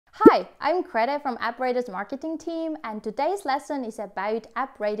Hi, I'm Grete from AppRater's marketing team, and today's lesson is about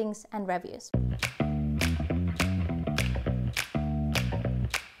app ratings and reviews.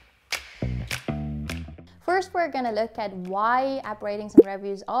 First, we're going to look at why app ratings and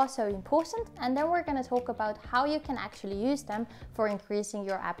reviews are so important, and then we're going to talk about how you can actually use them for increasing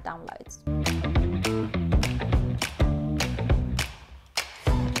your app downloads.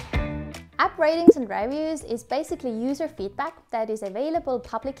 App ratings and reviews is basically user feedback that is available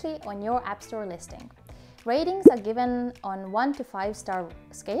publicly on your App Store listing. Ratings are given on 1 to 5 star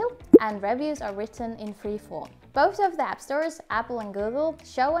scale, and reviews are written in free form. Both of the app stores, Apple and Google,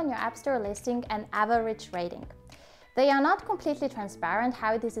 show on your App Store listing an average rating. They are not completely transparent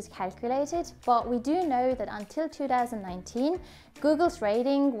how this is calculated, but we do know that until 2019, Google's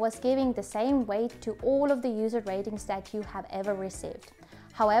rating was giving the same weight to all of the user ratings that you have ever received.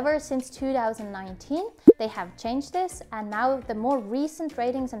 However, since 2019, they have changed this, and now the more recent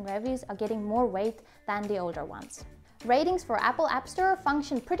ratings and reviews are getting more weight than the older ones. Ratings for Apple App Store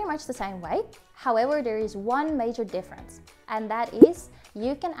function pretty much the same way. However, there is one major difference, and that is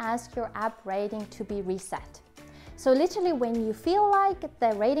you can ask your app rating to be reset. So literally, when you feel like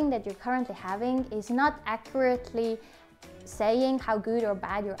the rating that you're currently having is not accurately saying how good or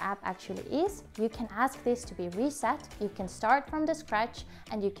bad your app actually is, you can ask this to be reset. You can start from the scratch,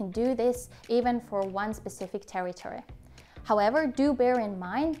 and you can do this even for one specific territory. However, do bear in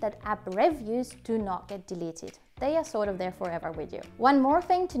mind that app reviews do not get deleted. They are sort of there forever with you. One more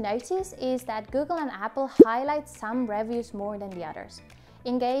thing to notice is that Google and Apple highlight some reviews more than the others.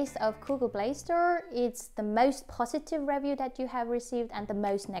 In case of Google Play Store, it's the most positive review that you have received and the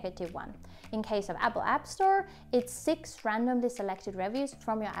most negative one. In case of Apple App Store, it's 6 randomly selected reviews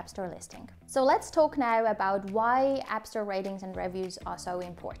from your App Store listing. So let's talk now about why App Store ratings and reviews are so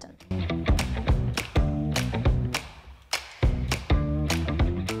important.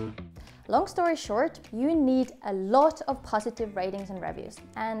 Long story short, you need a lot of positive ratings and reviews,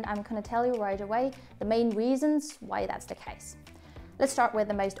 and I'm going to tell you right away the main reasons why that's the case. Let's start with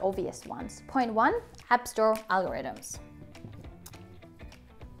the most obvious ones. Point 1, App Store algorithms.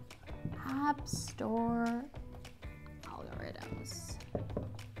 App Store algorithms.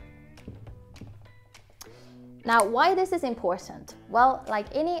 Now, why this is important? Well, like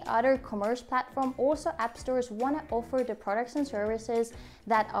any other commerce platform, also app stores want to offer the products and services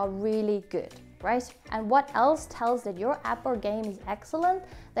that are really good, right? And what else tells that your app or game is excellent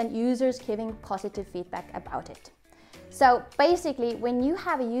than users giving positive feedback about it? So basically, when you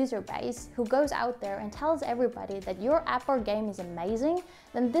have a user base who goes out there and tells everybody that your app or game is amazing,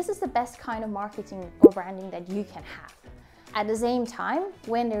 then this is the best kind of marketing or branding that you can have. At the same time,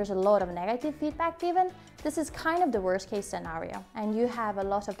 when there's a lot of negative feedback given, this is kind of the worst case scenario, and you have a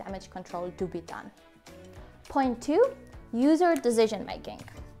lot of damage control to be done. Point 2, user decision making.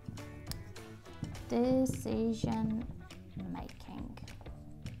 Decision making.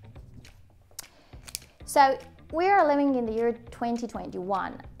 So we are living in the year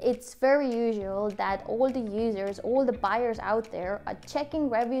 2021. It's very usual that all the users, all the buyers out there are checking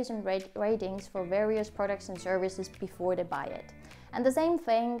reviews and ratings for various products and services before they buy it. And the same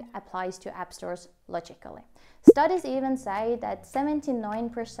thing applies to app stores logically. Studies even say that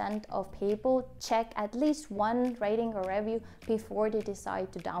 79% of people check at least one rating or review before they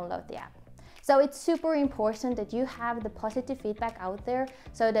decide to download the app. So it's super important that you have the positive feedback out there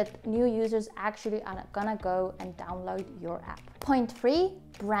so that new users actually are gonna go and download your app. Point 3,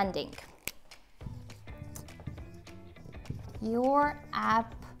 branding. Your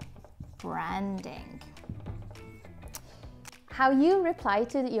app branding. How you reply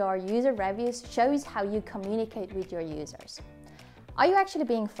to your user reviews shows how you communicate with your users. Are you actually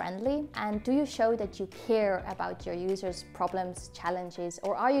being friendly, and do you show that you care about your users' problems, challenges,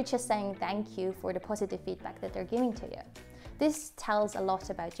 or are you just saying thank you for the positive feedback that they're giving to you? This tells a lot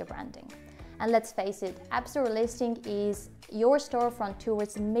about your branding. And let's face it, App Store listing is your storefront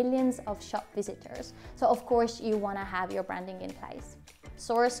towards millions of shop visitors. So of course you want to have your branding in place.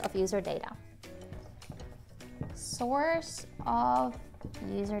 Source of user data. Source of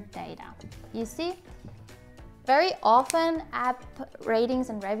user data. You see? Very often, app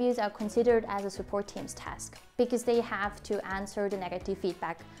ratings and reviews are considered as a support team's task because they have to answer the negative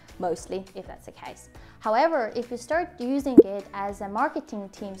feedback mostly, if that's the case. However, if you start using it as a marketing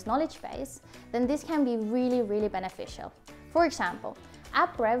team's knowledge base, then this can be really, really beneficial. For example,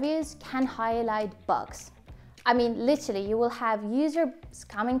 app reviews can highlight bugs. I mean, literally, you will have users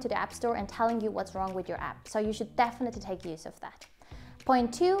coming to the App Store and telling you what's wrong with your app, so you should definitely take use of that.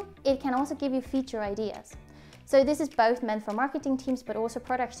 Point 2, it can also give you feature ideas. So this is both meant for marketing teams, but also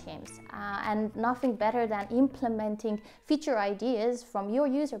product teams, and nothing better than implementing feature ideas from your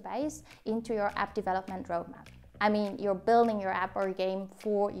user base into your app development roadmap. I mean, you're building your app or game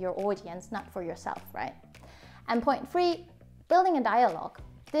for your audience, not for yourself, right? And point 3, building a dialogue.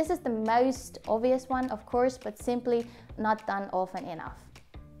 This is the most obvious one, of course, but simply not done often enough.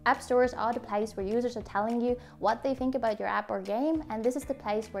 App stores are the place where users are telling you what they think about your app or game, and this is the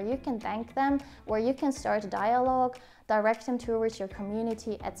place where you can thank them, where you can start a dialogue, direct them towards your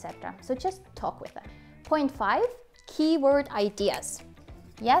community, etc. So just talk with them. Point 5, keyword ideas.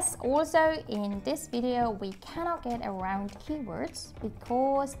 Yes, also in this video, we cannot get around keywords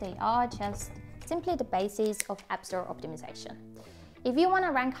because they are just simply the basis of App Store optimization. If you want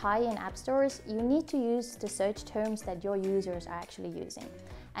to rank high in app stores, you need to use the search terms that your users are actually using.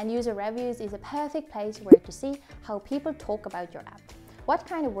 And user reviews is a perfect place where to see how people talk about your app. What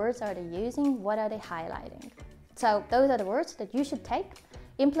kind of words are they using? What are they highlighting? So those are the words that you should take,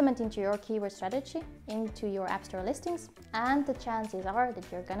 implement into your keyword strategy, into your App Store listings, and the chances are that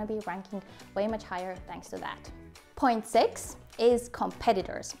you're going to be ranking way much higher thanks to that. Point 6 is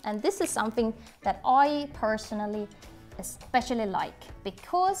competitors. And this is something that I personally especially like,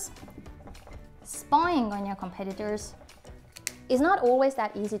 because spying on your competitors is not always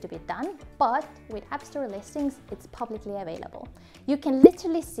that easy to be done, but with App Store listings, it's publicly available. You can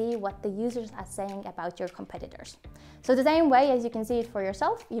literally see what the users are saying about your competitors. So the same way as you can see it for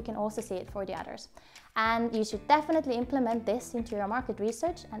yourself, you can also see it for the others. And you should definitely implement this into your market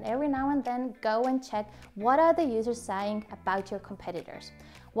research, and every now and then go and check what are the users saying about your competitors.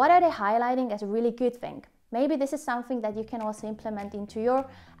 What are they highlighting as a really good thing? Maybe this is something that you can also implement into your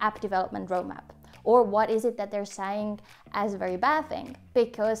app development roadmap. Or what is it that they're saying as a very bad thing?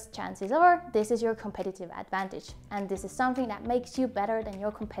 Because chances are this is your competitive advantage, and this is something that makes you better than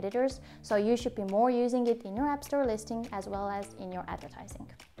your competitors, so you should be more using it in your App Store listing as well as in your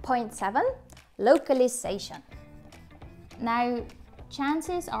advertising. Point 7, localization. Now,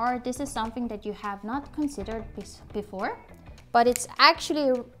 chances are this is something that you have not considered before, but it's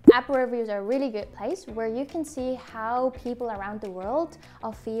actually, app reviews are a really good place where you can see how people around the world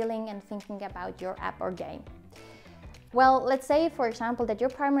are feeling and thinking about your app or game. Well, let's say, for example, that your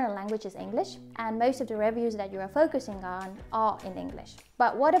primary language is English and most of the reviews that you are focusing on are in English.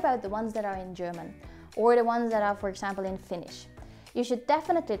 But what about the ones that are in German or the ones that are, for example, in Finnish? You should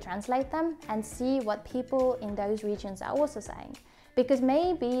definitely translate them and see what people in those regions are also saying. Because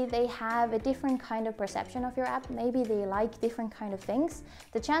maybe they have a different kind of perception of your app, maybe they like different kind of things.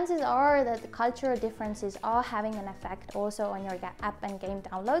 The chances are that the cultural differences are having an effect also on your app and game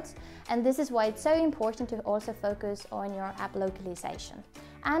downloads, and this is why it's so important to also focus on your app localization.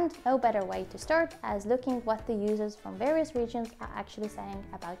 And no better way to start as looking what the users from various regions are actually saying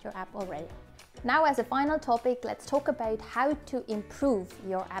about your app already. Now, as a final topic, let's talk about how to improve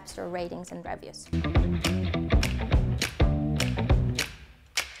your App Store ratings and reviews.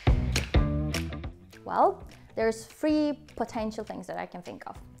 Well, there's 3 potential things that I can think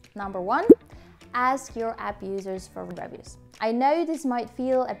of. Number 1, ask your app users for reviews. I know this might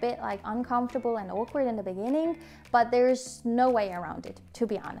feel a bit like uncomfortable and awkward in the beginning, but there's no way around it, to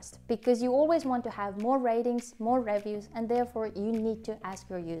be honest, because you always want to have more ratings, more reviews, and therefore you need to ask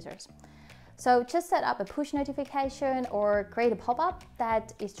your users. So just set up a push notification or create a pop-up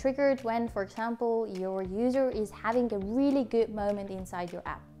that is triggered when, for example, your user is having a really good moment inside your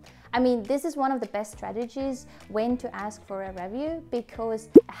app. I mean, this is one of the best strategies when to ask for a review, because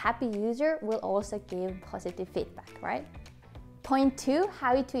a happy user will also give positive feedback, right? Point 2,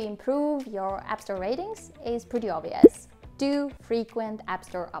 how to improve your App Store ratings is pretty obvious. Do frequent App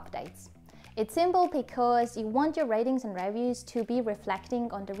Store updates. It's simple because you want your ratings and reviews to be reflecting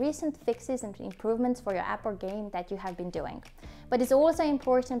on the recent fixes and improvements for your app or game that you have been doing. But it's also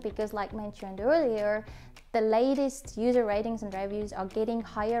important because, like mentioned earlier, the latest user ratings and reviews are getting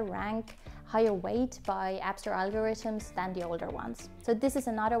higher rank, higher weight by App Store algorithms than the older ones. So this is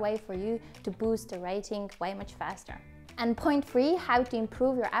another way for you to boost the rating way much faster. And point 3, how to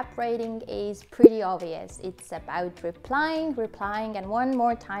improve your app rating is pretty obvious. It's about replying, and one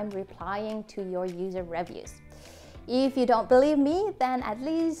more time replying to your user reviews. If you don't believe me, then at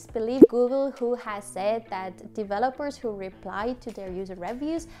least believe Google, who has said that developers who reply to their user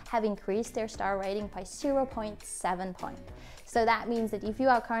reviews have increased their star rating by 0.7 points. So that means that if you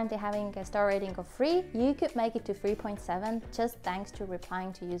are currently having a star rating of 3, you could make it to 3.7 just thanks to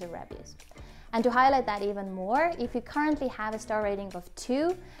replying to user reviews. And to highlight that even more, if you currently have a star rating of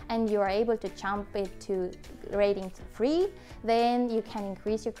 2 and you are able to jump it to rating 3, then you can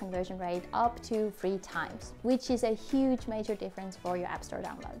increase your conversion rate up to 3 times, which is a huge major difference for your App Store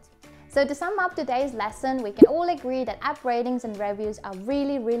downloads. So to sum up today's lesson, we can all agree that app ratings and reviews are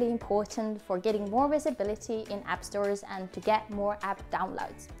really important for getting more visibility in app stores and to get more app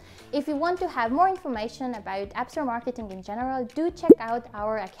downloads. If you want to have more information about App Store marketing in general, do check out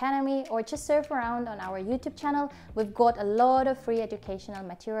our academy or just surf around on our YouTube channel. We've got a lot of free educational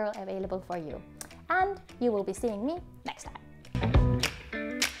material available for you. And you will be seeing me next time.